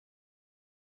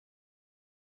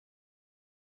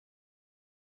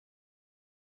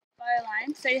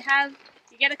bowline. So you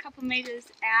get a couple metres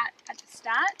out at the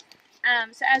start.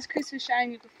 So as Chris was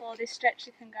showing you before, this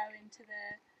stretcher can go into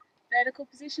the vertical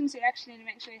position, so you actually need to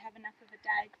make sure you have enough of a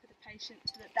dag for the patient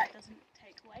so that doesn't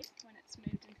take weight when it's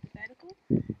moved into the vertical.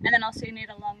 And then also you need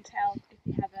a long tail if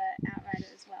you have an outrider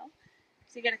as well.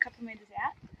 So you get a couple metres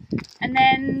out. And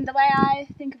then the way I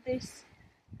think of this,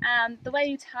 the way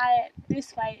you tie it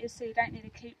this way is so you don't need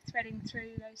to keep threading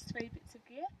through those 3 bits of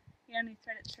gear. You only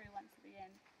thread it through once at the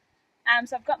end.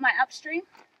 So I've got my upstream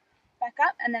back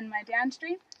up and then my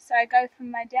downstream. So I go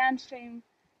from my downstream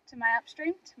to my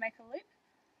upstream to make a loop.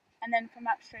 And then from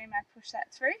upstream I push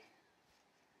that through.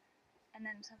 And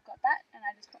then so I've got that and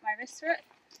I just put my wrist through it.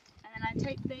 And then I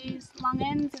take these long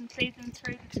ends and feed them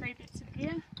through the 3 bits of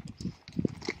gear.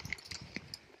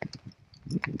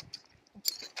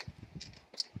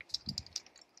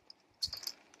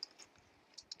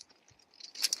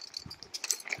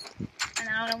 And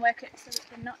then I want to work it so that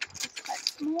the knot is quite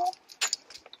small.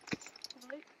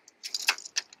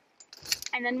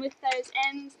 And then with those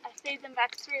ends, I feed them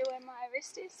back through where my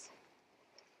wrist is.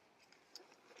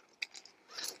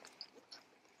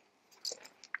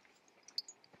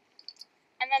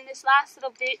 And then this last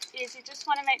little bit is you just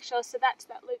want to make sure, so that's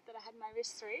that loop that I had my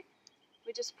wrist through.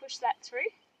 We just push that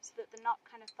through so that the knot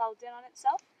kind of folds in on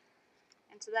itself.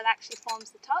 And so that actually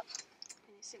forms the top.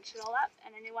 And you cinch it all up.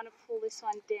 And then you want to pull this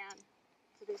one down.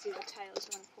 So these are the tails,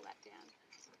 you want to pull that down.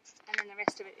 And then the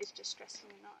rest of it is just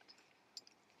stressing the knot.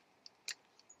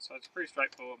 So it's pretty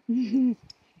straightforward. And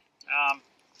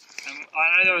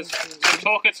I know there was some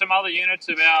talk at some other units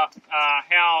about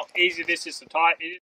how easy this is to tie.